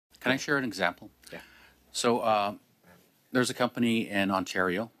Can I share an example? Yeah. So there's a company in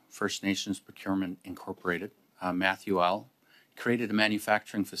Ontario, First Nations Procurement Incorporated. Matthew Al created a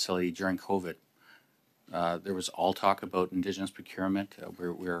manufacturing facility during COVID. There was all talk about Indigenous procurement.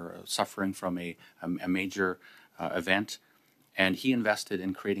 We're suffering from a major event, and he invested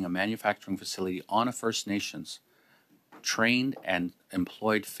in creating a manufacturing facility on a First Nations, trained and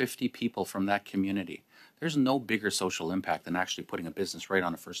employed 50 people from that community. There's no bigger social impact than actually putting a business right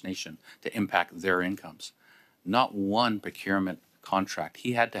on a First Nation to impact their incomes. Not one procurement contract.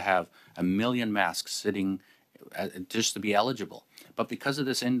 He had to have 1 million masks sitting just to be eligible. But because of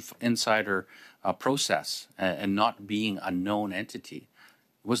this insider process and not being a known entity,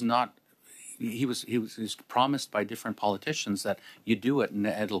 was not. He was promised by different politicians that you do it and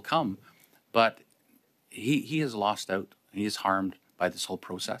it'll come, but he has lost out. He is harmed by this whole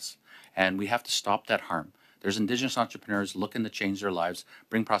process, and we have to stop that harm. There's Indigenous entrepreneurs looking to change their lives,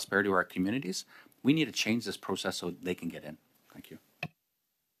 bring prosperity to our communities. We need to change this process so they can get in. Thank you.